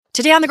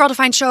Today on the Girl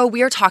Defined Show,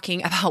 we are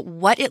talking about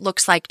what it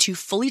looks like to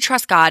fully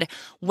trust God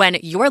when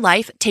your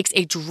life takes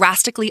a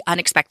drastically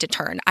unexpected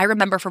turn. I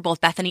remember for both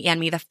Bethany and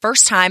me, the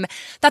first time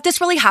that this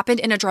really happened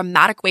in a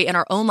dramatic way in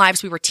our own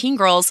lives. We were teen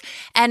girls,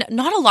 and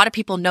not a lot of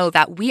people know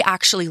that we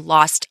actually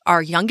lost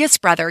our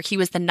youngest brother. He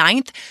was the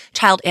 9th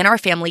child in our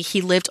family.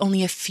 He lived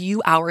only a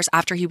few hours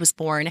after he was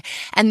born.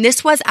 And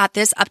this was up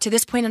to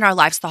this point in our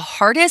lives, the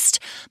hardest,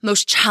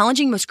 most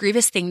challenging, most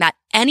grievous thing that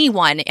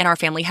anyone in our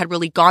family had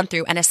really gone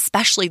through, and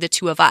especially the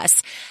two of us.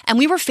 And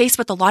we were faced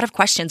with a lot of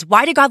questions.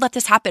 Why did God let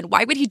this happen?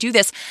 Why would he do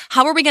this?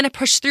 How are we going to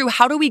push through?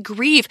 How do we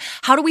grieve?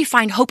 How do we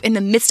find hope in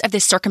the midst of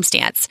this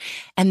circumstance?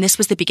 And this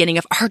was the beginning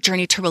of our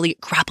journey to really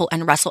grapple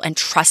and wrestle and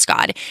trust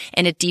God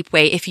in a deep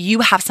way. If you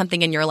have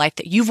something in your life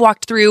that you've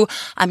walked through,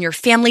 your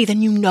family,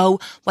 then you know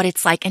what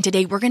it's like. And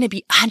today we're going to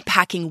be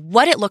unpacking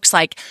what it looks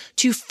like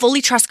to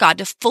fully trust God,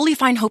 to fully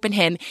find hope in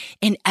him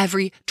in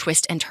every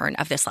twist and turn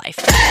of this life.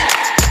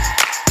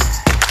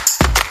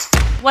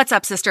 What's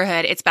up,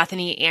 sisterhood? It's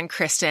Bethany and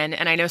Kristen,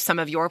 and I know some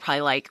of you are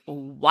probably like,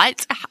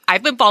 what?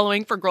 I've been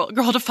following for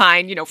Girl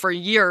Defined, for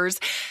years,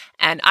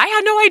 and I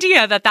had no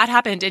idea that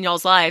happened in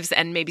y'all's lives,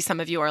 and maybe some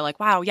of you are like,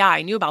 wow, yeah,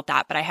 I knew about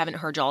that, but I haven't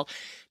heard y'all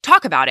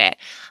talk about it.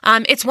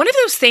 It's one of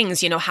those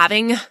things,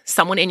 having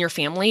someone in your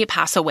family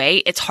pass away,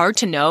 it's hard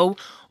to know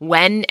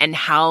when and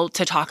how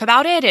to talk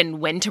about it and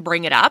when to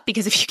bring it up,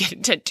 because if you get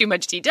into too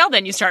much detail,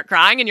 then you start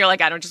crying, and you're like,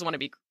 I don't just want to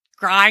be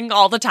crying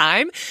all the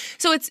time.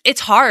 So it's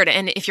hard.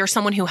 And if you're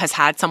someone who has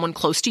had someone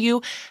close to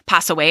you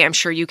pass away, I'm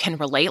sure you can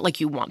relate. Like,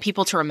 you want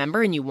people to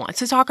remember and you want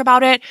to talk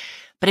about it,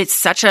 but it's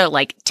such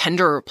a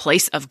tender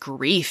place of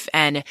grief.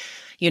 And,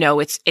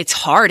 it's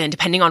hard. And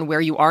depending on where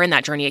you are in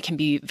that journey, it can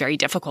be very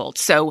difficult.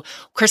 So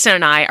Kristen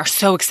and I are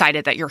so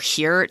excited that you're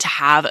here to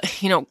have,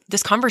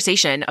 this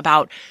conversation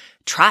about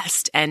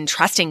trust and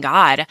trusting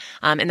God,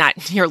 and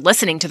that you're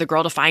listening to the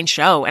Girl Defined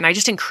Show. And I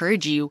just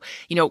encourage you,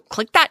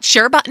 click that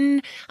share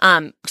button,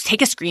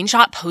 take a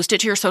screenshot, post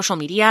it to your social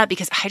media,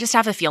 because I just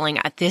have a feeling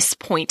at this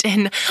point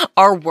in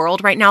our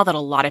world right now that a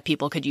lot of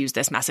people could use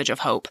this message of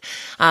hope.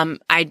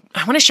 I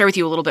want to share with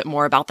you a little bit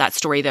more about that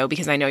story though,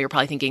 because I know you're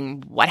probably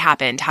thinking, what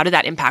happened? How did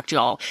that impact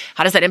y'all?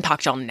 How does that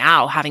impact y'all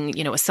now, having,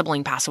 a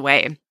sibling pass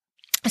away?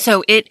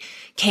 So it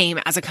came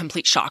as a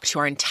complete shock to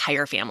our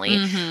entire family.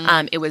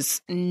 Mm-hmm. It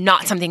was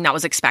not something that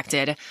was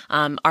expected.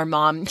 Our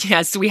mom,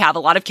 yes, we have a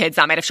lot of kids.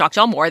 That might have shocked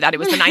y'all more that it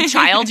was the 9th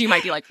child. You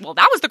might be like, well,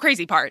 that was the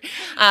crazy part.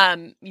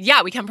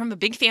 Yeah, we come from a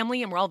big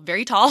family and we're all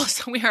very tall.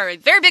 So we are a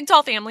very big,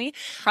 tall family.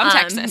 From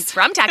Texas.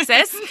 From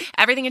Texas.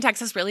 Everything in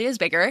Texas really is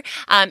bigger.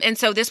 And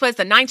so this was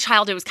the 9th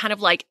child. It was kind of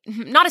like,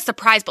 not a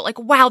surprise, but like,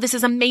 wow, this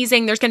is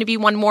amazing. There's going to be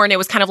one more. And it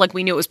was kind of like,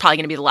 we knew it was probably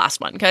going to be the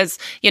last one because,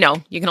 you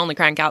can only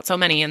crank out so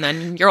many and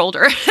then you're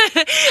older.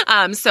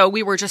 So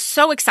we were just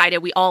so excited.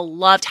 We all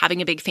loved having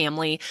a big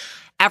family.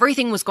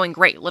 Everything was going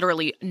great.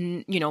 Literally,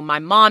 my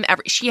mom,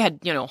 she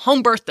had,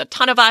 home birthed a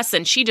ton of us,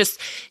 and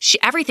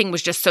everything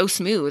was just so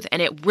smooth.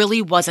 And it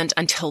really wasn't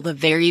until the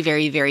very,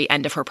 very, very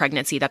end of her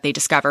pregnancy that they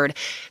discovered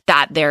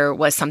that there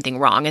was something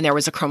wrong. And there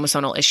was a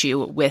chromosomal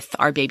issue with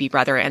our baby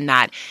brother, and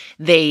that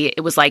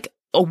it was like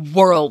a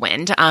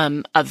whirlwind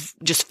of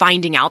just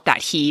finding out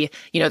that he,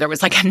 there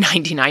was like a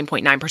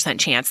 99.9%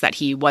 chance that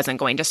he wasn't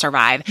going to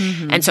survive.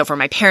 Mm-hmm. And so for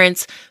my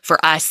parents, for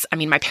us,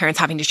 my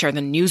parents having to share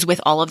the news with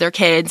all of their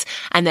kids,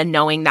 and then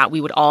knowing that we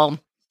would all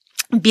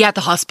be at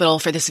the hospital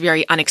for this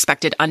very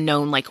unexpected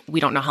unknown, like we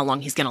don't know how long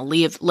he's going to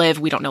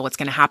live. We don't know what's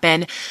going to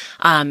happen.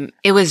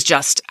 It was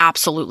just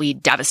absolutely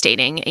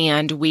devastating.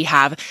 And we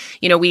have,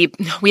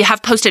 we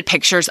have posted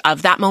pictures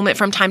of that moment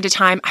from time to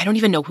time. I don't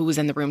even know who was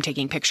in the room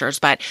taking pictures,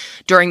 but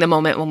during the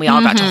moment when we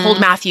all got to hold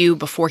Matthew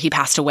before he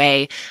passed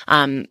away,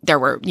 there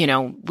were,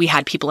 we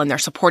had people in there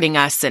supporting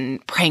us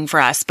and praying for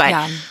us.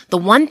 But the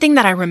one thing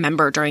that I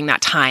remember during that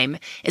time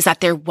is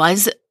that there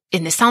was,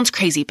 and this sounds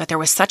crazy, but there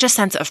was such a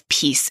sense of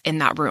peace in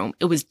that room.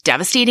 It was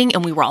devastating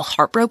and we were all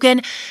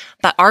heartbroken,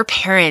 but our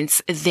parents,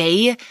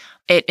 and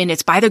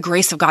it's by the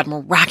grace of God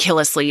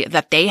miraculously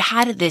that they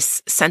had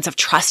this sense of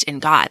trust in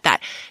God,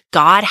 that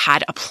God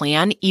had a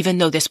plan, even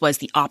though this was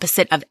the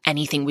opposite of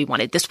anything we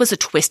wanted. This was a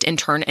twist and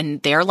turn in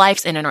their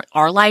lives and in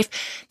our life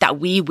that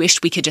we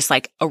wished we could just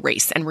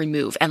erase and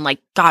remove and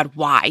God,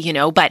 why,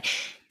 but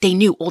they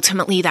knew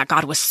ultimately that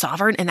God was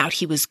sovereign and that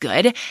he was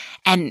good.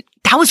 And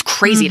that was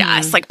crazy to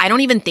us. I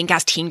don't even think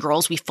as teen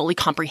girls, we fully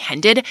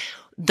comprehended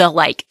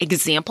the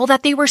example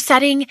that they were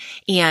setting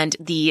and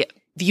the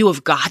view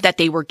of God that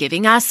they were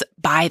giving us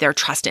by their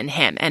trust in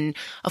him. And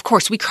of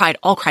course, we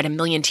all cried a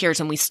million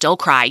tears, and we still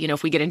cry.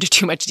 If we get into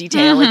too much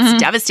detail,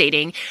 it's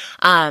devastating.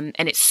 And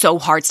it's so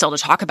hard still to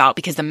talk about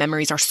because the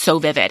memories are so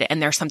vivid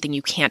and there's something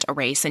you can't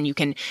erase. And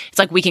it's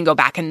like we can go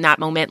back in that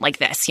moment like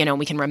this,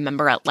 we can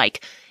remember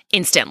it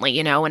instantly,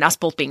 and us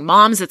both being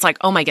moms, it's like,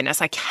 oh my goodness,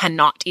 I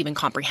cannot even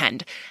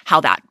comprehend how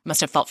that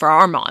must have felt for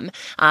our mom.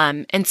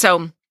 And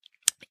so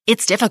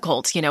it's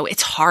difficult,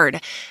 it's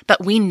hard,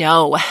 but we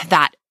know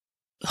that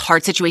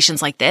hard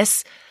situations like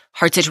this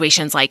hard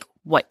situations like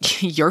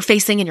what you're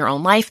facing in your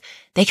own life,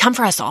 they come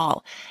for us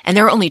all. And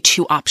there are only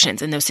two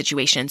options in those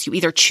situations. You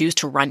either choose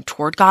to run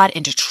toward God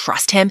and to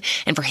trust him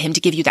and for him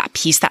to give you that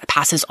peace that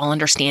passes all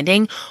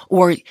understanding,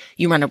 or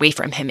you run away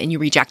from him and you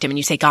reject him and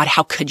you say, God,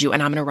 how could you?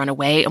 And I'm going to run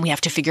away. And we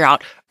have to figure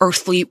out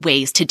earthly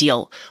ways to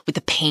deal with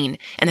the pain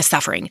and the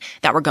suffering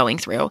that we're going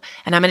through.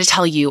 And I'm going to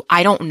tell you,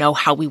 I don't know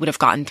how we would have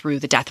gotten through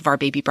the death of our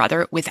baby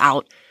brother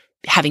without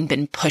having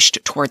been pushed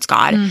towards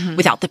God,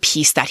 without the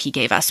peace that he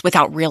gave us,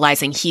 without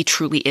realizing he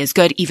truly is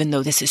good, even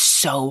though this is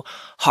so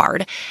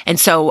hard. And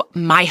so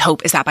my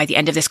hope is that by the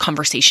end of this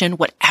conversation,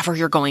 whatever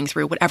you're going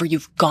through, whatever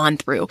you've gone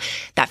through,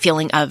 that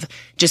feeling of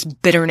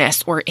just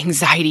bitterness or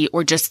anxiety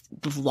or just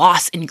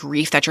loss and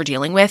grief that you're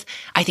dealing with,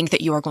 I think that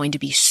you are going to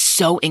be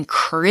so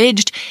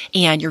encouraged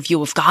and your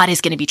view of God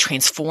is going to be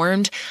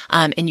transformed.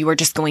 And you are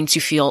just going to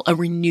feel a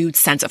renewed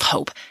sense of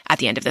hope at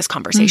the end of this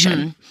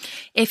conversation.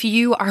 If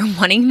you are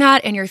wanting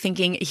that and you're thinking,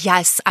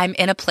 yes, I'm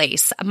in a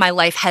place, my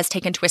life has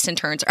taken twists and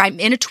turns, or I'm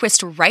in a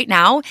twist right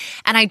now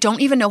and I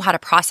don't even know how to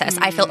process.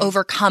 I feel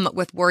overcome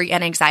with worry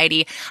and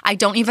anxiety. I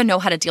don't even know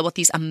how to deal with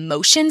these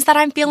emotions that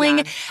I'm feeling.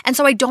 Yeah. And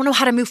so I don't know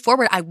how to move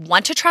forward. I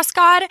want to trust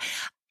God.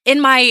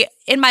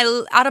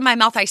 Out of my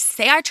mouth, I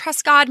say I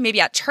trust God.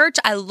 Maybe at church,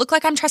 I look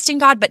like I'm trusting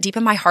God, but deep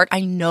in my heart, I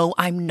know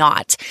I'm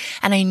not.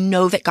 And I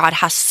know that God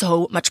has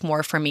so much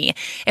more for me.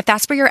 If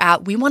that's where you're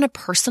at, we want to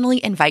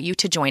personally invite you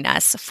to join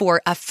us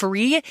for a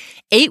free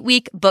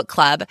 8-week book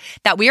club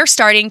that we are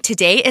starting.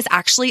 Today is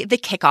actually the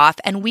kickoff,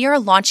 and we are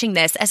launching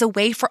this as a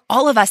way for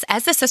all of us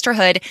as the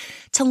sisterhood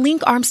to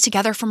link arms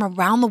together from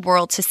around the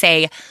world to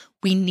say,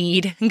 we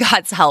need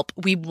God's help.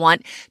 We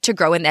want to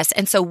grow in this.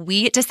 And so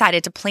we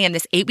decided to plan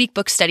this 8-week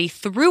book study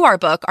through our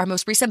book, our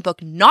most recent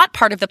book, not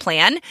part of the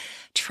plan,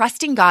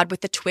 Trusting God with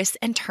the Twists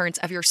and Turns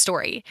of Your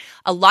Story.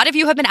 A lot of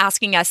you have been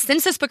asking us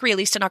since this book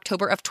released in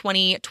October of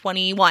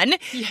 2021.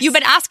 Yes. You've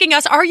been asking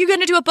us, are you going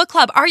to do a book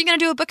club? Are you going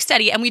to do a book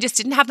study? And we just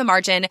didn't have the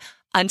margin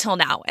until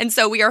now. And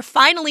so we are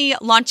finally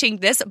launching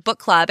this book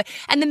club.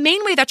 And the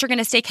main way that you're going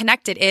to stay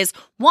connected is,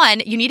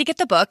 one, you need to get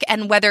the book.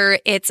 And whether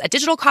it's a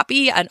digital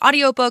copy, an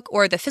audio book,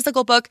 or the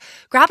physical book,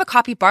 grab a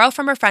copy, borrow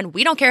from a friend.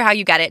 We don't care how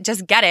you get it.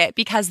 Just get it,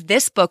 because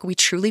this book, we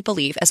truly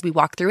believe, as we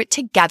walk through it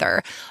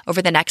together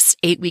over the next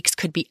 8 weeks,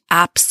 could be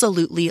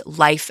absolutely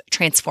life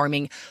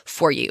transforming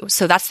for you.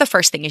 So that's the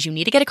first thing, is you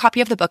need to get a copy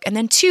of the book. And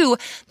then two,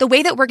 the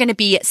way that we're going to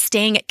be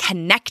staying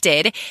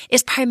connected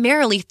is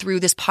primarily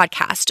through this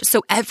podcast.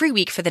 So every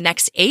week for the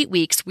next 8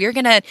 weeks, we're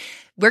going to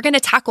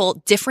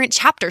tackle different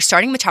chapters,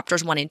 starting with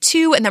chapters 1 and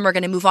 2. And then we're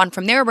going to move on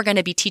from there. We're going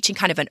to be teaching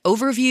kind of an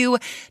overview,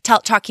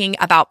 talking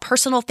about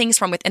personal things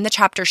from within the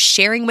chapter,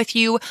 sharing with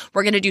you.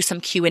 We're going to do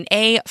some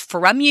Q&A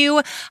from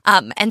you.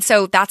 And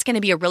so that's going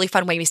to be a really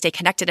fun way we stay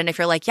connected. And if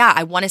you're like, yeah,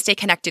 I want to stay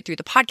connected through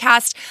the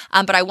podcast,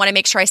 but I want to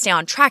make sure I stay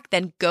on track,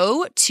 then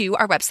go to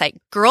our website,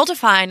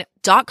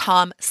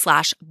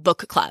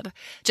 girldefined.com/book club.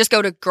 Just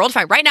go to Girl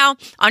Defined right now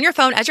on your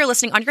phone as you're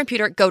listening on your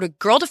computer. Go to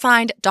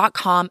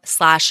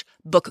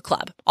girldefined.com/book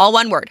club. All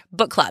one word,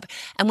 book club.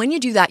 And when you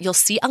do that, you'll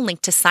see a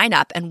link to sign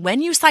up. And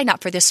when you sign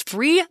up for this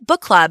free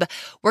book club,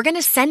 we're going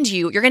to send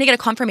you, you're going to get a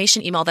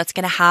confirmation email that's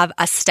going to have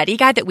a study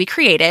guide that we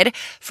created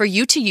for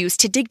you to use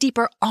to dig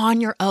deeper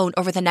on your own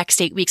over the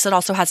next 8 weeks. It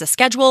also has a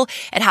schedule.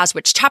 It has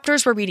which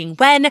chapters we're reading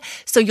when.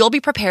 So you'll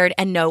be prepared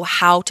and know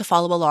how to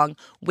follow along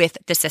with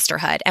the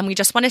sisterhood. And we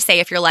just want to say,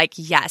 if you're like,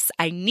 yes,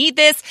 I need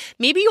this,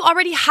 maybe you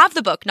already have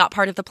the book, not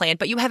part of the plan,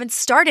 but you haven't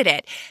started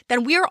it,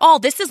 then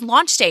this is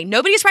launch day.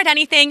 Nobody's read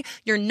anything.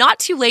 You're not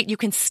too late. You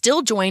can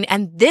still join.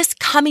 And this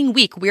coming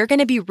week, we're going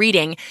to be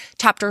reading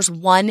chapters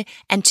 1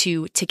 and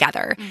 2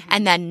 together.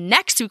 And then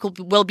next week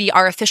will be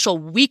our official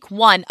week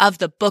 1 of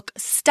the book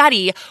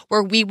study,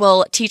 where we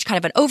will teach kind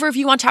of an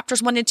overview on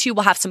chapters 1 and 2.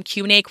 We'll have some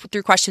Q&A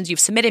through questions you've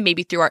submitted,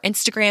 maybe through our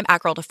Instagram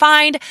at Girl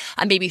Defined,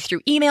 maybe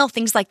through email,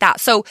 things like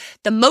that. So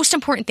the most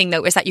important thing,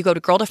 though, is that you go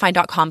to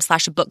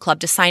girldefined.com/book club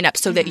to sign up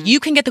so that you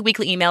can get the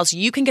weekly emails,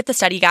 you can get the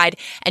study guide,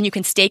 and you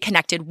can stay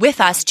connected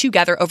with us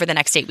together over the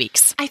next 8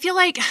 weeks. I feel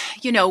like,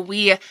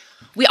 we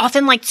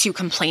often like to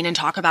complain and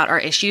talk about our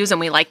issues, and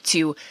we like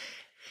to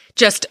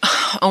just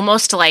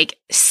almost like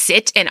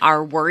sit in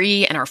our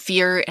worry and our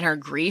fear and our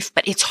grief,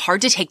 but it's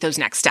hard to take those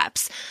next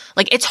steps.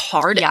 Like, it's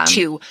hard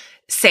to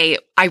say,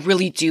 I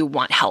really do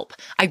want help.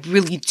 I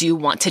really do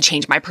want to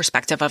change my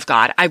perspective of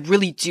God. I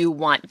really do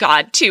want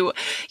God to,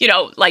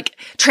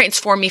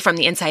 transform me from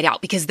the inside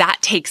out, because that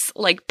takes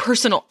like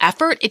personal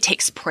effort. It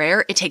takes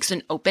prayer. It takes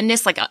an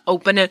openness, like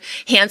open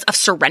hands of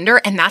surrender.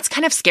 And that's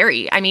kind of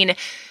scary. I mean,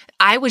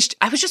 I was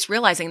just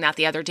realizing that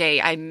the other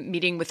day. I'm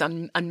meeting with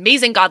an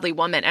amazing godly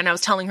woman, and I was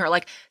telling her,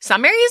 like,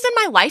 some areas in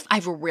my life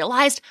I've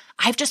realized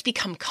I've just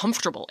become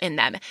comfortable in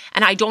them,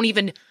 and I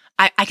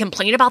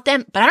complain about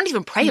them, but I don't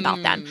even pray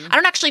about them. I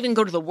don't actually even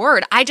go to the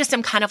word. I just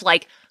am kind of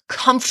like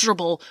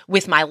comfortable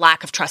with my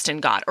lack of trust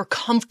in God, or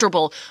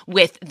comfortable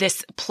with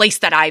this place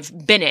that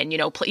I've been in,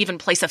 even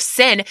place of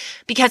sin,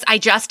 because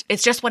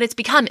it's just what it's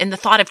become. And the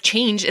thought of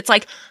change, it's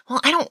like,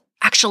 well, I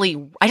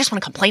just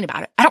want to complain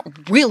about it. I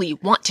don't really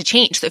want to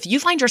change. So if you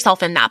find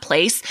yourself in that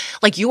place,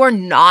 like, you are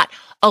not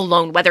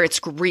alone, whether it's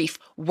grief,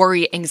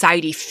 worry,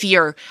 anxiety,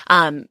 fear,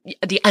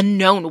 the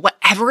unknown,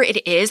 whatever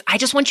it is, I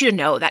just want you to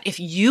know that if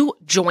you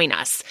join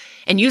us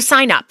and you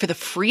sign up for the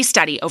free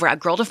study over at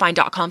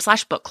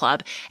girldefined.com/book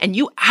club, and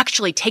you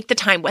actually take the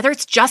time, whether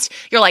it's just,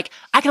 you're like,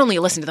 I can only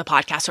listen to the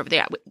podcast over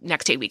the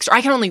next 8 weeks, or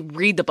I can only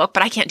read the book,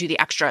 but I can't do the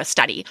extra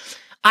study.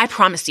 I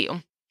promise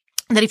you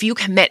that if you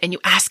commit and you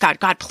ask God,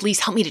 God,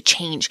 please help me to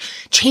change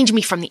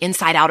me from the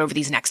inside out over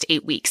these next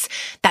 8 weeks,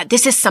 that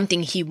this is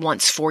something he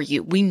wants for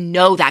you. We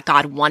know that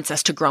God wants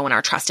us to grow in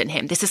our trust in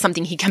him. This is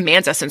something he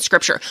commands us in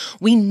scripture.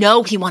 We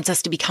know he wants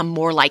us to become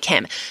more like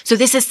him. So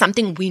this is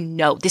something we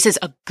know. This is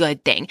a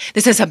good thing.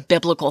 This is a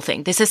biblical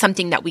thing. This is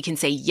something that we can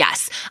say,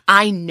 yes,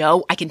 I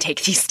know I can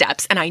take these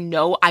steps, and I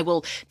know I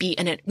will be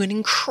in an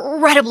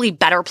incredibly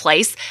better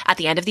place at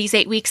the end of these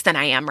 8 weeks than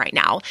I am right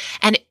now.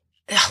 And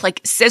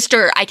like,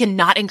 sister, I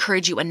cannot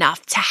encourage you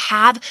enough to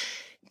have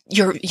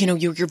your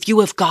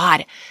view of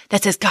God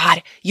that says,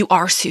 God, you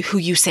are who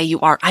you say you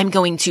are. I'm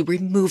going to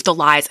remove the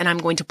lies, and I'm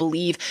going to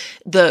believe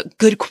the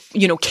good,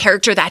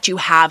 character that you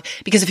have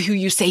because of who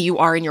you say you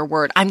are in your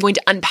word. I'm going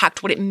to unpack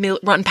what it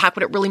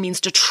really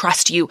means to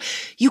trust you.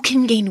 You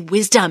can gain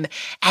wisdom,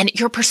 and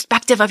your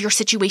perspective of your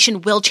situation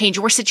will change.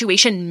 Your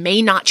situation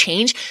may not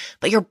change,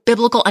 but your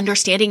biblical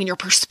understanding and your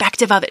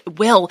perspective of it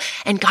will,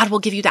 and God will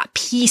give you that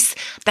peace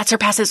that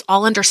surpasses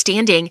all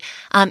understanding,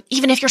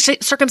 even if your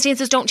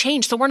circumstances don't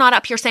change. So we're not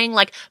up here saying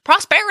like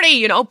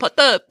prosperity, put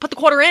the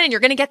quarter in and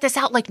you're going to get this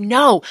out. Like,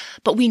 no,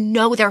 but we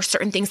know there are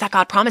certain things that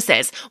God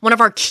promises. One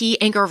of our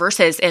key anchor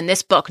verses in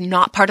this book,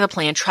 Not Part of the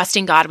Plan,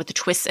 Trusting God with the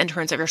Twists and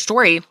Turns of Your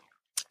Story,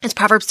 is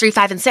Proverbs 3,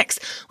 5, and 6,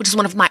 which is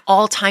one of my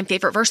all-time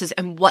favorite verses.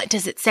 And what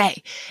does it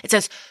say? It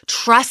says,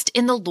 trust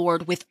in the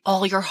Lord with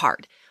all your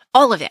heart.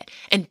 All of it.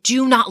 And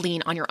do not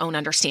lean on your own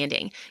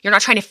understanding. You're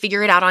not trying to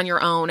figure it out on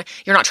your own.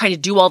 You're not trying to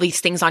do all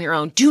these things on your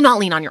own. Do not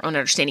lean on your own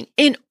understanding.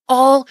 In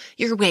all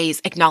your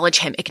ways, acknowledge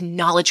him,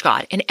 acknowledge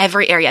God in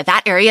every area.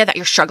 That area that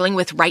you're struggling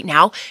with right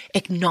now,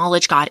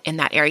 acknowledge God in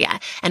that area.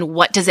 And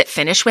what does it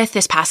finish with,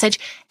 this passage?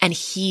 And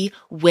he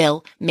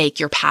will make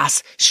your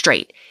path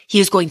straight. He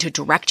is going to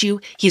direct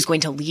you. He's going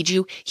to lead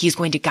you. He's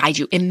going to guide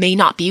you. It may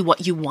not be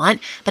what you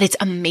want, but it's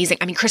amazing.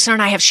 I mean, Kristen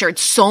and I have shared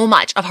so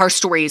much of our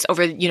stories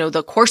over,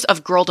 the course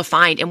of Girl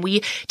Defined, and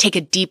we take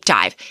a deep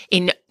dive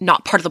in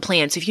Not Part of the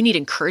Plan. So if you need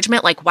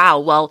encouragement, like, wow,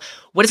 well,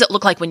 what does it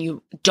look like when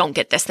you don't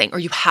get this thing or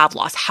you have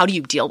lost? How do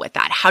you deal with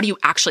that? How do you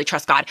actually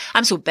trust God?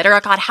 I'm so bitter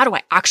at God. How do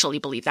I actually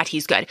believe that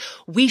he's good?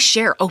 We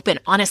share open,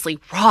 honestly,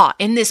 raw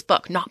in this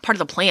book, Not Part of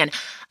the Plan,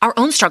 our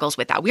own struggles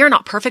with that. We are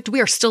not perfect. We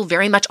are still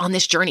very much on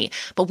this journey,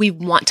 but we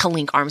want to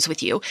link arms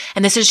with you.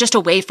 And this is just a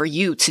way for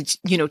you to,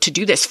 to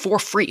do this for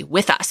free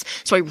with us.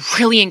 So I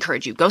really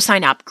encourage you, go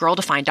sign up,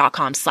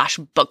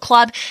 girldefined.com/book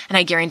club. And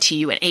I guarantee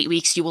you in 8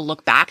 weeks, you will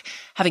look back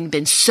having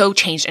been so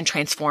changed and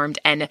transformed.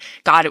 And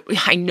God,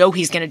 I know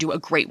he's going to do a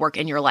great work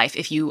in your life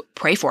if you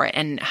pray for it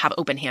and have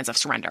open hands of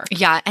surrender.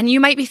 Yeah. And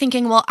you might be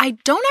thinking, well, I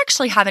don't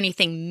actually have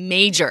anything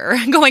major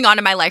going on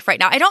in my life right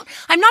now.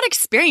 I'm not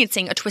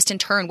experiencing a twist and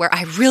turn where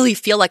I really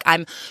feel like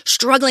I'm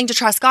struggling to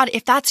trust God.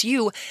 If that's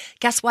you,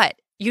 guess what?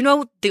 You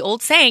know the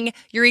old saying,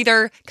 you're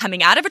either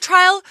coming out of a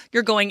trial,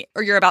 you're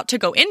about to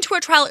go into a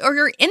trial, or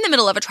you're in the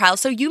middle of a trial.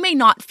 So you may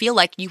not feel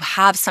like you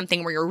have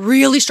something where you're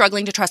really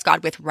struggling to trust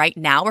God with right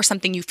now, or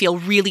something you feel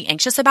really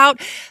anxious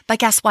about. But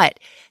guess what?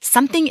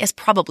 Something is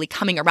probably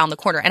coming around the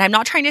corner. And I'm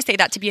not trying to say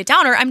that to be a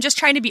downer. I'm just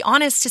trying to be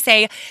honest to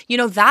say,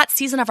 that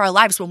season of our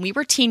lives when we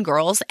were teen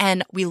girls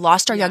and we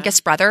lost our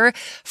youngest brother,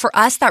 for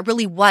us, that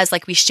really was,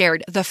 like we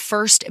shared, the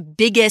first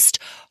biggest,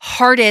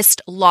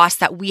 hardest loss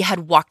that we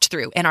had walked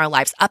through in our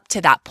lives up to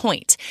that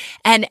point.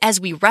 And as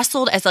we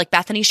wrestled, as like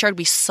Bethany shared,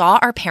 we saw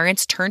our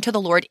parents turn to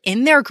the Lord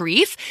in their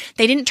grief.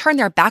 They didn't turn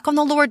their back on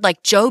the Lord.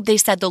 Like Job, they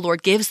said, the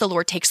Lord gives, the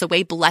Lord takes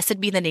away.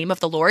 Blessed be the name of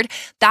the Lord.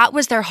 That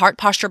was their heart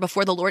posture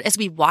before the Lord. As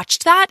we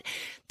watched that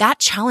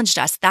challenged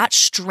us, that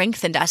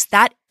strengthened us,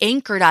 that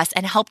anchored us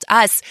and helped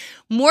us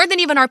more than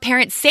even our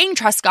parents saying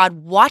trust God,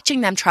 watching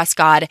them trust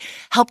God,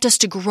 helped us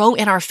to grow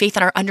in our faith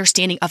and our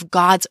understanding of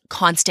God's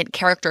constant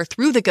character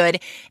through the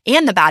good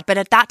and the bad. But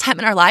at that time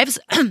in our lives,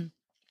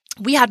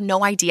 we had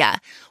no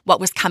idea what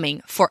was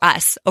coming for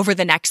us over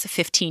the next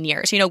 15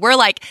 years. We're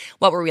like,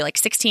 what were we, like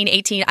 16,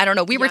 18? I don't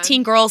know. We were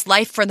teen girls.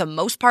 Life, for the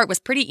most part, was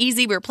pretty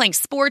easy. We were playing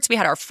sports. We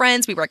had our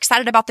friends. We were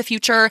excited about the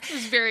future. It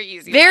was very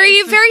easy.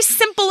 Very, very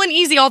simple and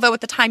easy. Although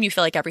at the time you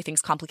feel like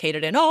everything's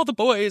complicated and all the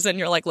boys, and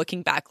you're like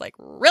looking back like,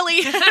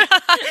 really?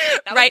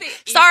 Right?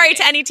 Sorry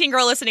to any teen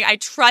girl listening. I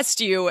trust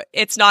you.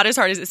 It's not as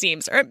hard as it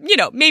seems. Or,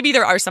 maybe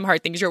there are some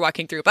hard things you're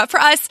walking through. But for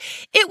us,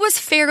 it was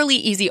fairly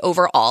easy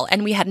overall,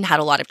 and we hadn't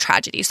had a lot of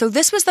tragedy. So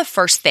this was the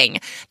first thing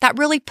that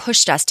really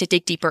pushed us to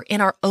dig deeper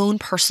in our own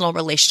personal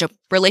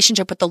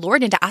relationship with the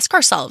Lord and to ask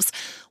ourselves,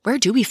 where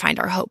do we find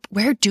our hope?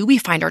 Where do we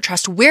find our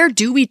trust? Where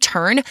do we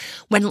turn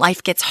when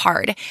life gets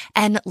hard?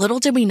 And little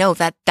did we know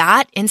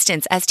that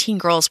instance as teen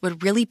girls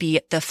would really be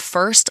the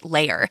first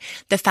layer,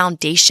 the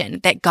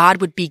foundation that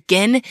God would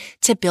begin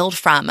to build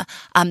from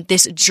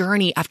this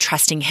journey of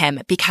trusting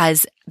him,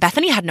 because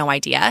Bethany had no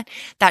idea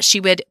that she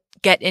would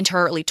get into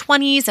her early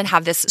 20s and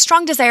have this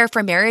strong desire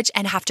for marriage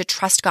and have to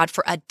trust God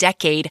for a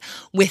decade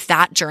with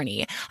that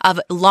journey of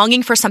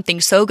longing for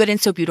something so good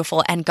and so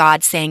beautiful, and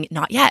God saying,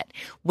 not yet.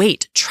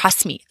 Wait,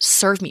 trust me,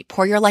 serve me,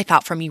 pour your life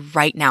out for me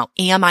right now.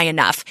 Am I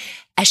enough?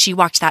 As she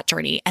walked that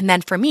journey. And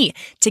then for me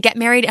to get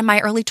married in my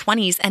early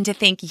 20s and to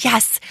think,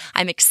 yes,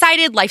 I'm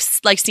excited. Life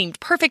seemed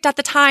perfect at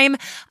the time,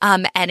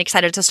 and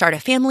excited to start a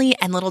family.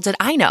 And little did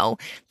I know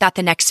that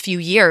the next few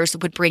years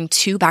would bring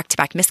 2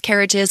 back-to-back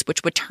miscarriages,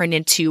 which would turn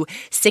into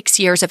 6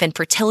 years of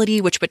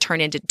infertility, which would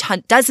turn into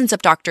dozens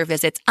of doctor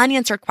visits,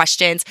 unanswered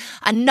questions,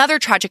 another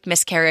tragic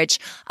miscarriage,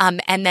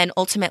 and then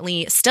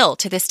ultimately still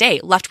to this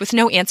day, left with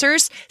no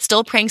answers,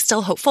 still praying,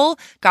 still hopeful,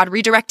 God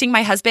redirecting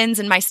my husband's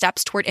and my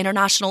steps toward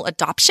international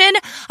adoption.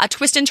 A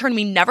twist and turn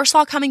we never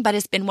saw coming, but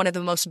has been one of the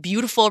most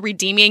beautiful,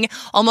 redeeming,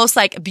 almost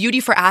like beauty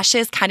for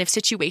ashes kind of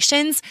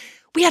situations.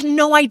 We had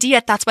no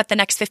idea that's what the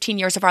next 15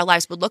 years of our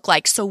lives would look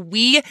like. So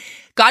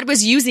God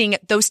was using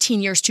those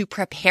teen years to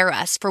prepare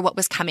us for what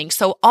was coming.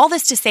 So all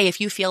this to say,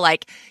 if you feel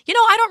like,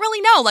 I don't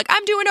really know, like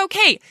I'm doing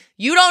okay.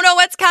 You don't know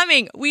what's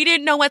coming. We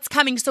didn't know what's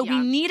coming. So we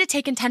need to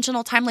take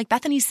intentional time, like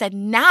Bethany said,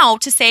 now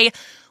to say,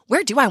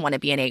 where do I want to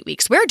be in 8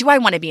 weeks? Where do I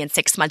want to be in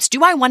 6 months?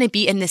 Do I want to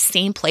be in the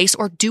same place,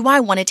 or do I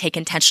want to take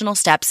intentional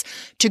steps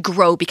to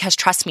grow? Because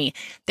trust me,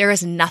 there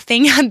is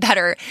nothing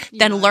better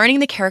than learning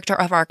the character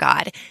of our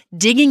God,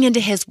 digging into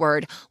his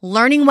word,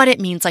 learning what it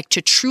means like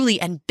to truly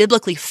and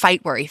biblically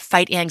fight worry,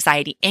 fight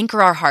anxiety,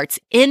 anchor our hearts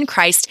in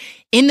Christ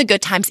in the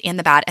good times and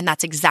the bad. And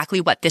that's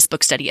exactly what this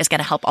book study is going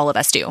to help all of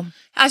us do.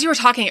 As you were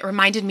talking, it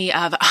reminded me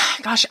of,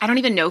 I don't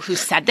even know who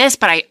said this,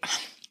 but I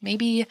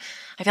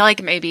feel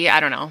like maybe, I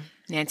don't know,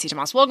 Nancy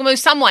DeMoss Wolgemuth,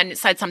 someone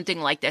said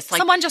something like this. Like,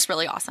 someone just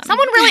really awesome.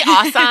 Someone really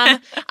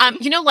awesome.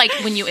 Like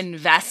when you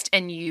invest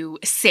and you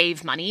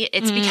save money,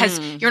 it's because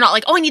you're not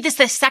like, oh, I need this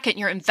second.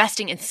 You're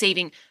investing and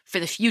saving for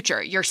the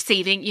future. You're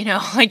saving,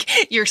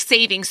 you're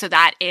saving so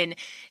that in,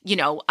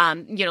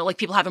 like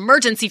people have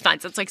emergency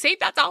funds. It's like, save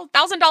that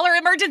 $1,000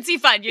 emergency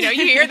fund. You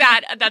hear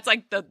that. That's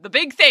like the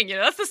big thing.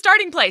 That's the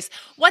starting place.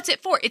 What's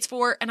it for? It's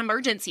for an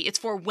emergency. It's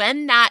for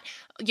when that,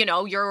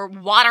 your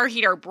water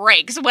heater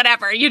breaks,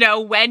 whatever,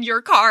 when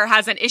your car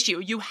has an issue,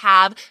 you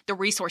have the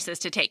resources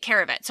to take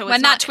care of it. So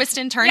when that twist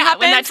and turn happens.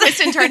 When that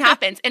twist and turn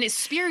happens. And it's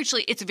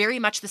spiritually, it's very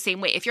much the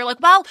same way. If you're like,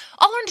 well,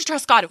 I'll learn to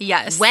trust God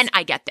when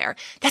I get there,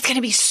 that's going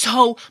to be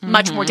so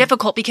much more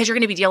difficult because you're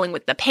going to be dealing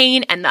with the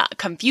pain and the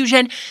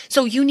confusion.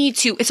 So you need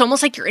to, it's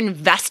almost like you're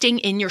investing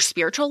in your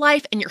spiritual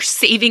life and you're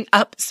saving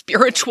up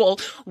spiritual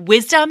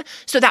wisdom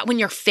so that when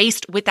you're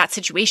faced with that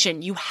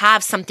situation, you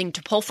have something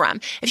to pull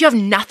from. If you have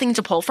nothing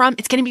to pull from,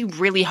 it's going to be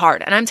really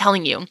hard. And I'm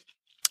telling you,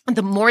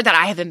 the more that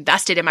I have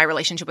invested in my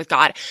relationship with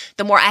God,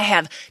 the more I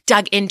have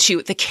dug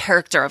into the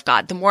character of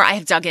God, the more I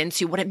have dug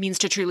into what it means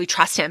to truly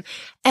trust him.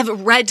 I've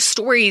read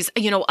stories,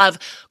 of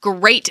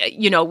great,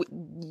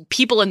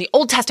 people in the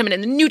Old Testament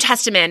and the New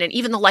Testament and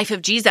even the life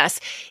of Jesus.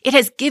 It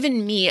has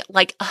given me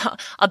like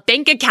a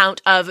bank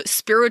account of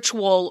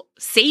spiritual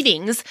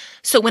savings.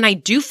 So when I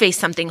do face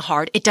something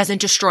hard, it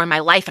doesn't destroy my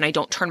life and I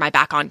don't turn my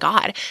back on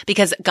God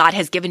because God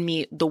has given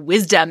me the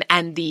wisdom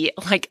and the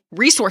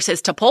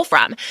resources to pull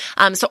from.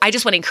 So I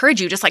just want to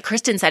encourage you, just like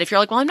Kristen said, if you're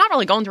like, well, I'm not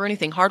really going through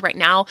anything hard right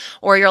now,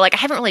 or you're like, I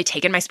haven't really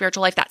taken my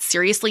spiritual life that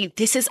seriously,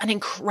 this is an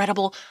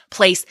incredible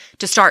place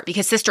to start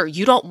because sister,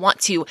 you don't want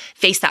to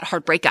face that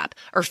hard breakup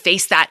or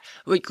face that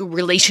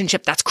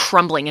relationship that's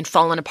crumbling and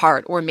falling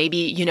apart, or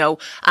maybe,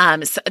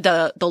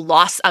 the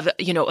loss of,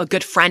 a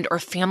good friend or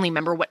family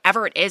member,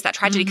 whatever it is, that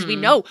tragedy, because we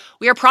know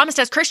we are promised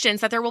as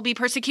Christians that there will be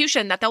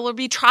persecution, that there will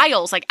be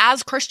trials. Like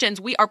as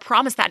Christians, we are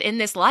promised that in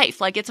this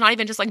life. Like it's not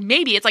even just like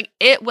maybe, it's like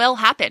it will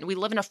happen. We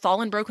live in a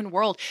fallen, broken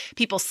world.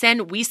 People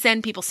sin, we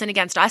sin, people sin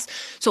against us.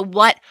 So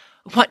what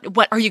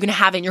are you going to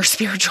have in your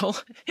spiritual,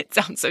 it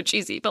sounds so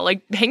cheesy, but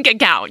like bank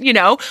account,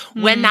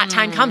 when that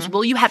time comes,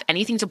 will you have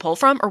anything to pull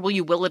from, or will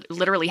you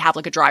literally have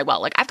like a dry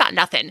well? Like I've got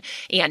nothing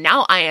and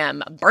now I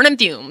am burning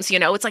fumes,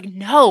 it's like,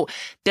 no,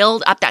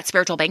 build up that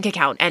spiritual bank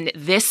account and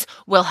this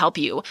will help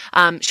you.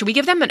 Should we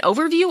give them an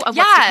overview of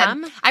what's to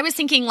come? I was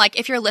thinking like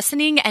if you're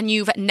listening and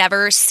you've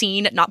never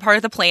seen Not Part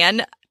of the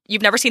Plan,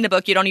 you've never seen the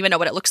book, you don't even know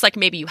what it looks like.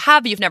 Maybe you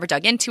have, but you've never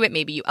dug into it.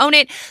 Maybe you own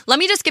it. Let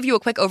me just give you a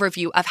quick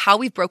overview of how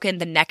we've broken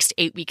the next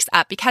 8 weeks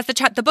up, because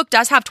the book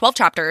does have 12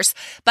 chapters,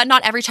 but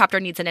not every chapter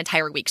needs an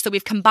entire week. So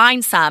we've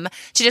combined some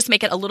to just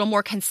make it a little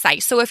more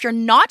concise. So if you're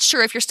not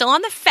sure, if you're still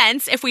on the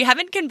fence, if we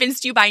haven't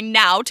convinced you by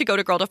now to go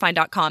to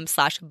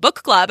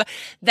girldefined.com/book club,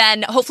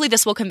 then hopefully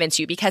this will convince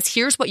you, because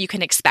here's what you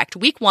can expect.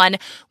 Week 1,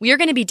 we are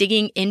going to be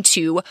digging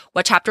into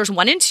what chapters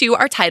 1 and 2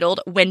 are titled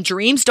When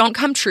Dreams Don't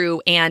Come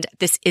True and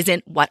This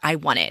Isn't What I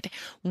Wanted.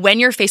 When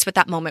you're faced with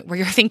that moment where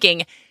you're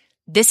thinking,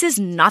 this is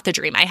not the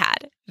dream I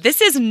had.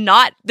 This is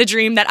not the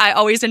dream that I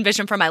always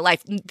envisioned for my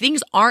life.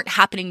 Things aren't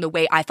happening the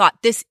way I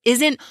thought. This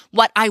isn't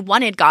what I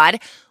wanted, God.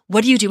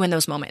 What do you do in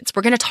those moments?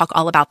 We're going to talk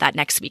all about that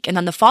next week. And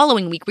then the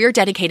following week, we are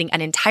dedicating an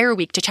entire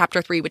week to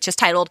chapter 3, which is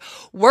titled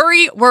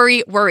Worry,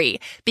 Worry, Worry.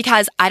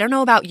 Because I don't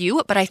know about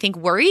you, but I think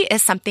worry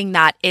is something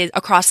that is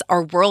across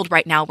our world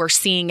right now. We're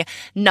seeing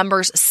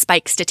numbers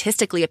spike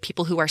statistically of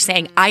people who are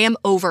saying, I am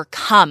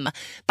overcome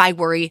by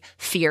worry,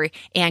 fear,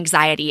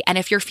 anxiety. And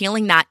if you're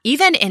feeling that,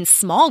 even in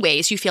small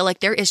ways, you feel like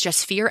there is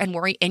just fear and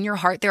worry in your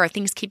heart. There are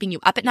things keeping you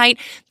up at night.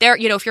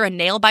 If you're a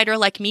nail biter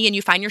like me and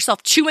you find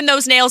yourself chewing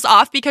those nails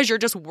off because you're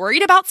just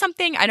worried about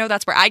something, I know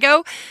that's where I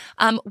go.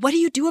 What do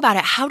you do about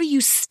it? How do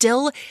you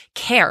still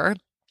care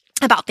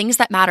about things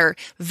that matter,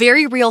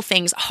 very real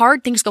things,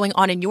 hard things going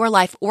on in your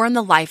life or in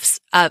the life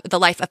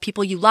of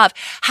people you love?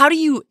 How do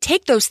you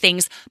take those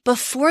things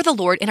before the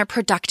Lord in a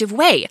productive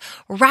way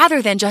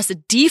rather than just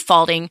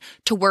defaulting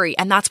to worry?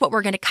 And that's what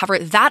we're going to cover.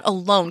 That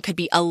alone could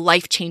be a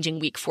life-changing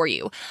week for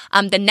you.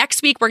 The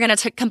next week, we're going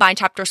to combine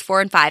chapters 4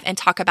 and 5 and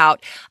talk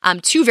about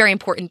two very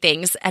important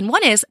things. And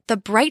one is the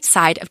bright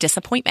side of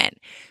disappointment.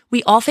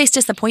 We all face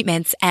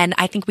disappointments, and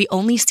I think we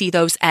only see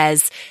those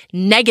as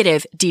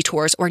negative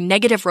detours or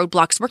negative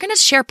roadblocks. We're going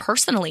to share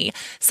personally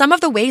some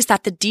of the ways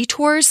that the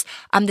detours,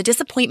 the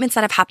disappointments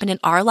that have happened in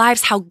our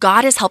lives, how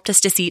God has helped us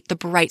to see the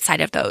bright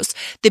side of those,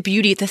 the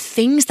beauty, the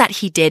things that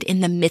He did in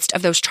the midst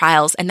of those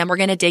trials. And then we're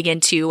going to dig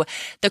into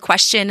the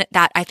question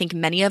that I think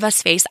many of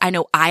us face. I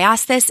know I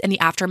asked this in the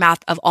aftermath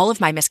of all of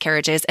my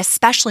miscarriages,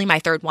 especially my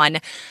third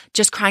one,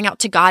 just crying out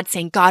to God,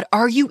 saying, God,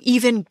 are you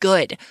even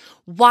good?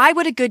 Why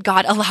would a good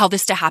God allow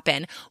this to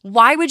happen?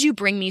 Why would you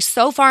bring me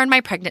so far in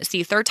my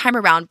pregnancy, third time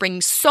around,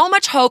 bring so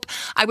much hope?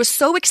 I was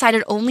so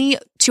excited only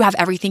to have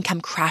everything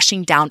come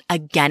crashing down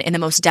again in the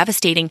most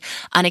devastating,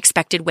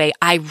 unexpected way.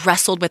 I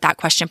wrestled with that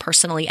question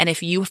personally. And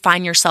if you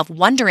find yourself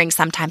wondering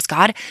sometimes,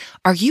 God,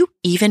 are you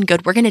even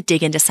good? We're going to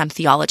dig into some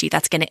theology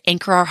that's going to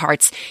anchor our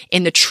hearts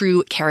in the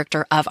true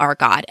character of our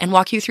God and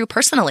walk you through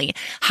personally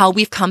how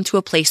we've come to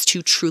a place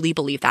to truly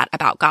believe that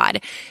about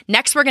God.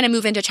 Next, we're going to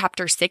move into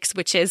chapter 6,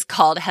 which is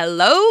called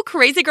Hello,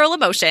 Crazy Girl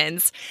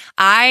Emotions.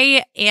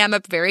 I am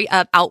a very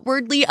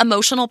outwardly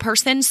emotional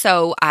person,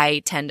 so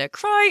I tend to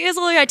cry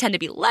easily. I tend to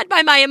be led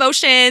by my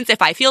emotions.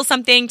 If I feel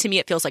something, to me,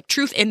 it feels like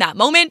truth in that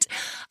moment.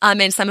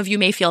 And some of you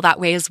may feel that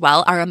way as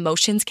well. Our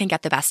emotions can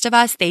get the best of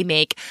us. They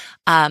make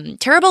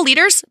terrible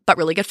leaders, but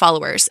really good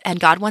followers. And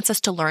God wants us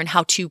to learn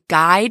how to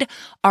guide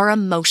our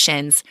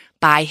emotions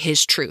by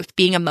His truth.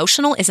 Being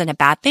emotional isn't a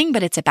bad thing,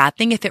 but it's a bad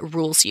thing if it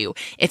rules you,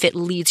 if it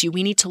leads you.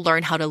 We need to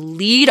learn how to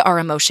lead our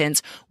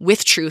emotions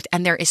with truth.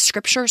 And there is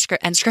scripture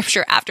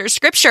after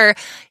scripture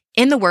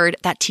in the Word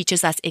that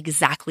teaches us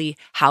exactly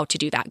how to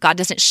do that. God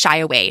doesn't shy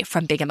away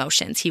from big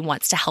emotions. He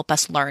wants to help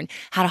us learn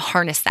how to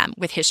harness them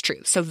with His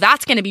truth. So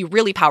that's going to be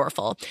really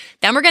powerful.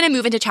 Then we're going to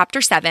move into chapter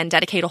 7,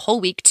 dedicate a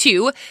whole week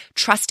to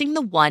trusting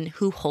the one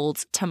who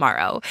holds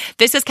tomorrow.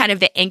 This is kind of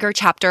the anchor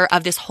chapter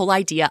of this whole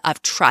idea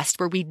of trust,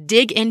 where we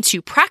dig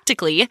into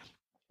practically,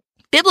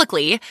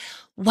 biblically,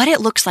 what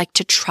it looks like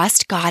to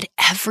trust God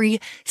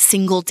every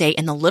single day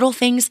in the little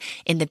things,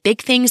 in the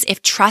big things.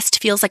 If trust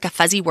feels like a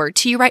fuzzy word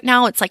to you right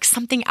now, it's like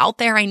something out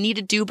there I need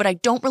to do, but I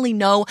don't really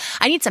know.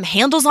 I need some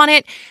handles on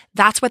it.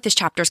 That's what this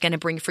chapter is going to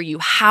bring for you.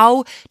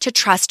 How to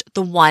trust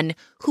the one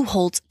who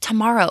holds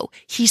tomorrow.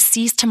 He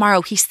sees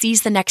tomorrow. He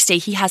sees the next day.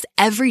 He has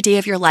every day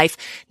of your life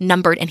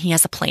numbered, and He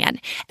has a plan,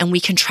 and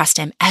we can trust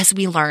Him as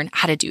we learn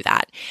how to do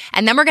that.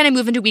 And then we're going to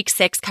move into week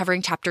 6,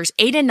 covering chapters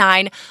 8 and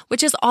 9,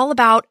 which is all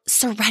about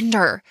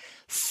surrender.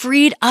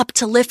 Freed up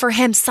to live for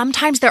Him.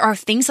 Sometimes there are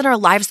things in our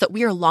lives that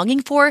we are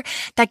longing for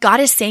that God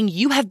is saying,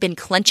 you have been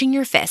clenching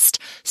your fist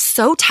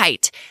so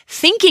tight,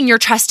 thinking you're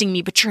trusting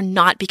me, but you're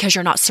not, because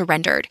you're not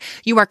surrendered.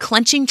 You are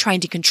clenching, trying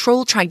to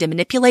control, trying to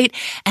manipulate,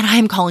 and I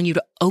am calling you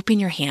to open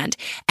your hand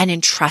and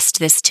entrust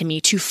this to me,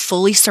 to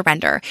fully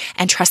surrender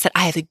and trust that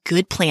I have a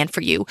good plan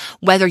for you,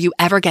 whether you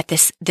ever get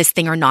this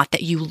thing or not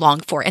that you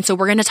long for. And so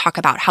we're going to talk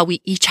about how we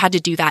each had to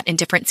do that in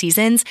different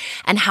seasons,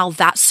 and how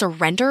that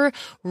surrender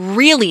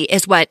really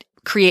is what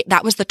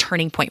that was the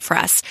turning point for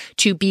us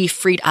to be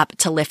freed up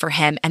to live for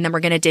Him. And then we're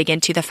going to dig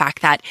into the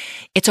fact that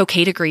it's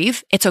okay to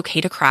grieve. It's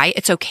okay to cry.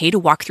 It's okay to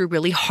walk through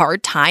really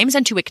hard times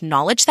and to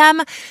acknowledge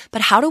them.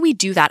 But how do we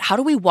do that? How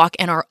do we walk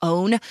in our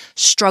own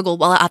struggle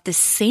while at the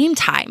same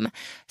time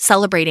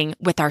celebrating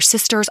with our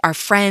sisters, our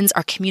friends,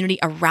 our community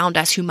around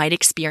us who might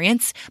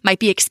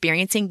be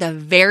experiencing the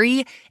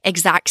very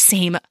exact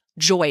same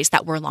joys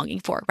that we're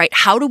longing for, right?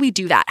 How do we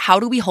do that? How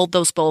do we hold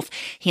those both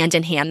hand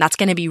in hand? That's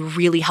going to be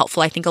really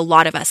helpful. I think a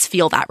lot of us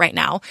feel that right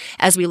now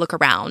as we look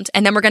around.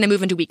 And then we're going to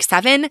move into week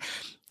 7,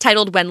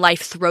 titled When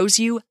Life Throws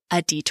You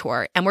a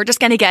Detour. And we're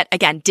just going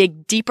to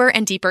dig deeper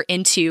and deeper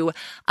into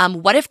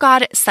what if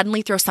God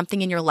suddenly throws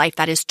something in your life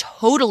that is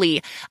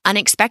totally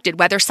unexpected,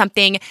 whether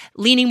something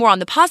leaning more on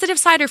the positive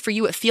side, or for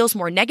you it feels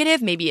more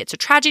negative. Maybe it's a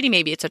tragedy,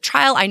 maybe it's a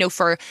trial. I know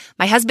for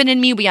my husband and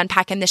me, we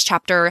unpack in this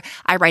chapter,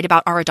 I write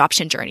about our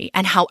adoption journey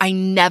and how I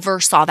never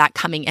saw that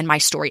coming in my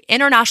story.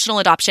 International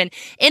adoption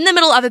in the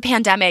middle of a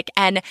pandemic,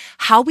 and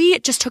how we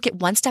just took it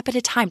one step at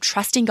a time,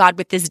 trusting God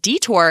with this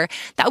detour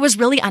that was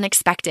really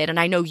unexpected. And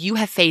I know know you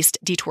have faced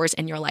detours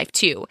in your life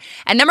too.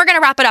 And then we're going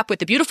to wrap it up with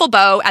the beautiful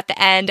bow at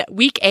the end,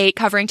 week 8,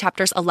 covering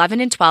chapters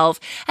 11 and 12.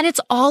 And it's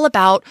all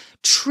about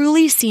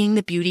truly seeing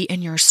the beauty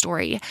in your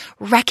story,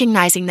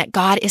 recognizing that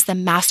God is the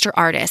master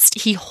artist.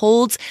 He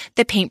holds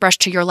the paintbrush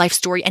to your life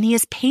story, and he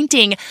is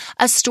painting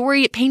a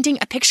story, painting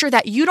a picture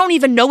that you don't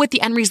even know what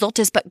the end result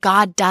is, but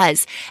God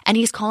does. And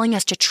he's calling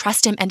us to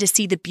trust him and to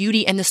see the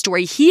beauty in the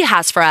story he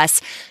has for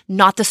us,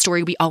 not the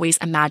story we always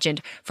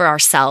imagined for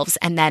ourselves.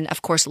 And then,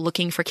 of course,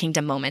 looking for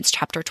kingdom moments,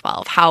 chapter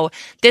 12, how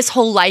this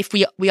whole life,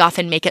 we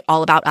often make it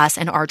all about us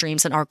and our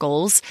dreams and our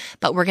goals,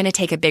 but we're going to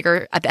take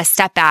a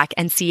step back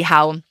and see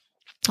how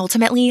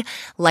ultimately,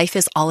 life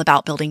is all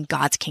about building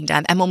God's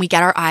kingdom. And when we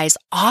get our eyes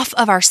off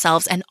of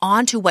ourselves and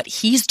onto what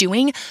he's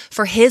doing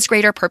for his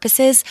greater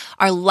purposes,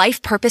 our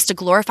life purpose to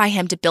glorify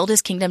him, to build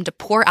his kingdom, to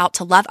pour out,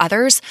 to love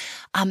others,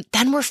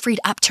 then we're freed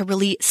up to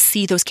really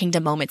see those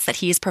kingdom moments that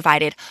he has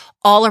provided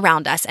all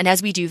around us. And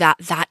as we do that,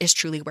 that is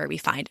truly where we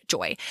find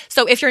joy.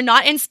 So if you're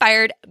not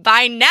inspired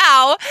by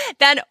now,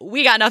 then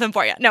we got nothing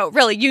for you. No,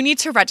 really, you need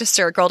to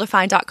register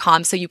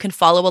girldefine.com so you can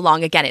follow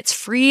along. Again, it's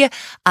free.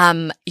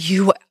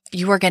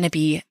 You are going to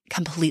be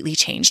completely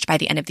changed by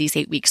the end of these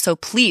 8 weeks. So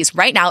please,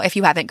 right now, if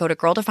you haven't, go to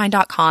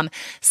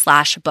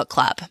girldefine.com/book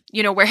club.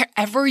 You know,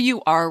 wherever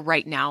you are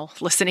right now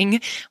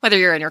listening, whether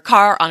you're in your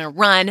car, on a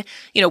run,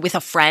 with a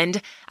friend,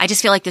 I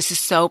just feel like this is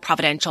so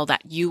providential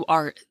that you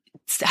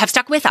have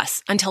stuck with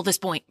us until this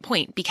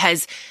point,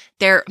 because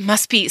there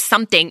must be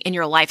something in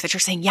your life that you're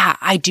saying, yeah,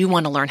 I do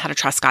want to learn how to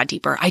trust God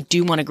deeper. I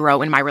do want to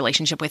grow in my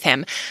relationship with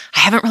him. I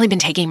haven't really been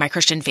taking my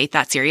Christian faith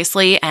that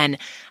seriously, and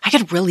I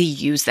could really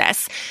use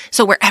this.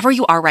 So wherever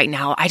you are right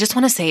now, I just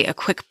want to say a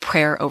quick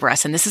prayer over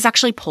us. And this is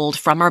actually pulled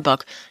from our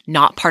book,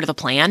 Not Part of the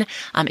Plan.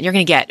 And you're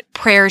going to get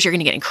prayers, you're going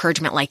to get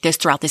encouragement like this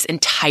throughout this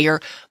entire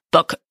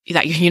book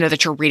that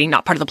that you're reading,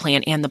 Not Part of the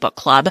Plan, and the book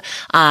club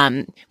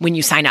when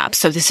you sign up.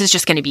 So this is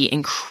just going to be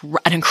an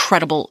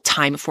incredible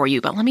time for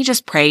you. But let me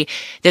just pray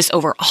this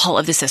over all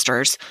of the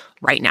sisters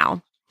right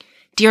now.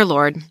 Dear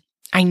Lord,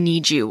 I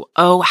need you.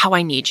 Oh, how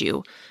I need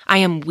you. I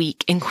am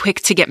weak and quick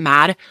to get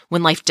mad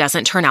when life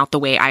doesn't turn out the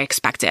way I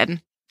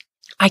expected.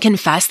 I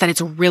confess that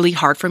it's really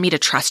hard for me to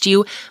trust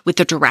you with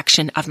the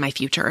direction of my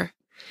future.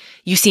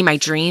 You see my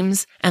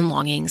dreams and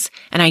longings,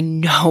 and I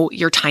know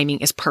your timing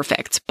is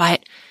perfect,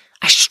 but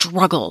I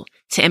struggle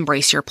to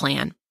embrace your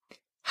plan.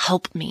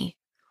 Help me,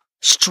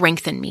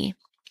 strengthen me,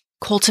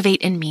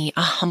 cultivate in me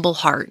a humble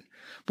heart,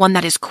 one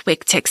that is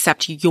quick to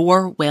accept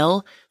your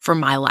will for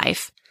my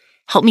life.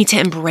 Help me to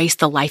embrace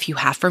the life you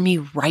have for me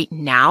right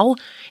now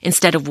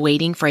instead of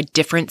waiting for a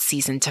different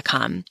season to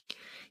come.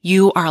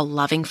 You are a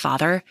loving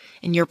Father,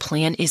 and your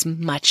plan is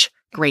much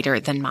greater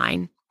than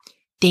mine.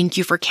 Thank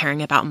you for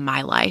caring about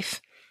my life.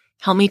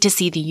 Help me to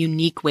see the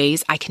unique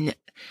ways I can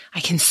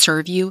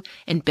serve you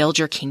and build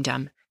your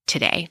kingdom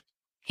today.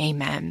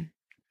 Amen.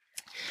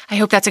 I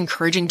hope that's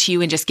encouraging to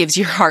you and just gives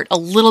your heart a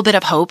little bit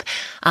of hope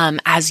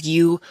as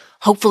you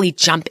hopefully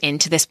jump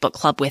into this book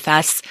club with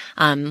us.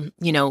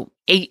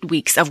 8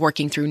 weeks of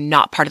working through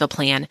Not Part of the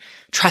Plan,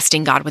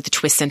 trusting God with the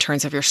twists and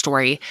turns of your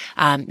story.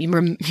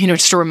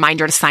 Just a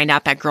reminder to sign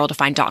up at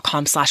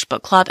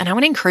girldefine.com/book club. And I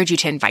want to encourage you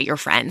to invite your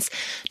friends.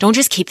 Don't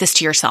just keep this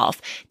to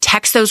yourself.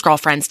 Text those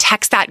girlfriends,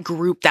 text that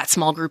group, that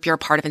small group you're a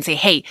part of, and say,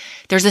 hey,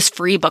 there's this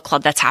free book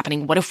club that's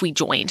happening. What if we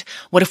joined?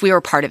 What if we were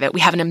a part of it?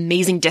 We have an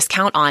amazing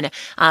discount on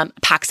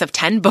packs of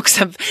 10,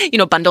 books of,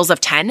 bundles of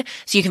 10.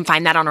 So you can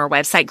find that on our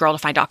website,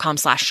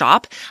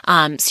 girldefine.com/shop.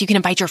 So you can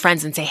invite your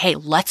friends and say, hey,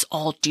 let's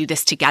all do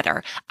this together.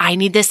 I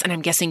need this, and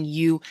I'm guessing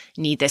you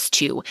need this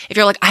too. If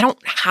you're like, I don't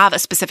have a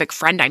specific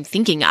friend I'm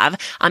thinking of,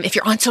 if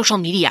you're on social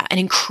media, an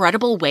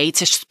incredible way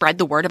to spread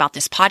the word about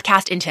this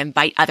podcast and to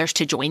invite others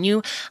to join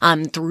you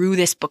through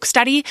this book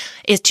study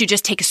is to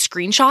just take a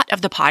screenshot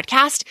of the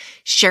podcast,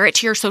 share it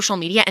to your social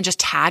media, and just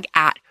tag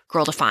at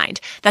Girl Defined.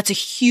 That's a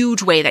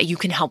huge way that you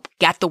can help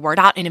get the word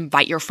out and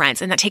invite your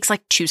friends. And that takes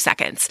like 2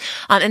 seconds.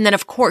 And then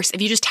of course,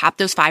 if you just tap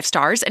those 5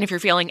 stars, and if you're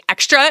feeling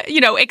extra,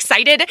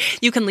 excited,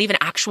 you can leave an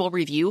actual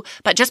review.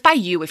 But just by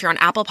you, if you're on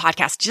Apple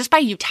Podcasts, just by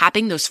you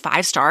tapping those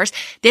 5 stars,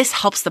 this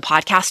helps the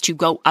podcast to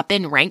go up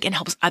in rank and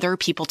helps other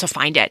people to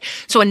find it.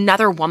 So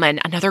another woman,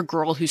 another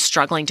girl who's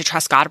struggling to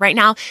trust God right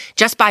now,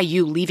 just by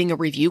you leaving a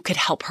review could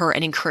help her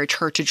and encourage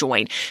her to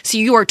join. So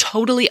you are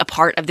totally a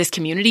part of this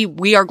community.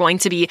 We are going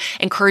to be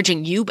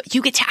encouraging you, but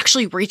you get to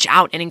actually reach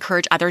out and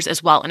encourage others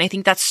as well. And I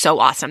think that's so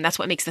awesome. That's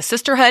what makes the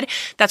sisterhood.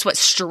 That's what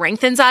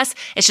strengthens us.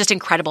 It's just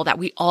incredible that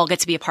we all get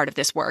to be a part of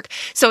this work.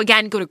 So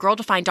again, go to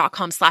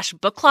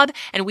girldefine.com/book club,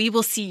 and we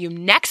will see you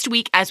next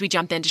week as we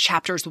jump into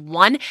chapters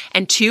 1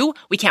 and 2.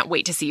 We can't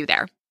wait to see you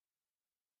there.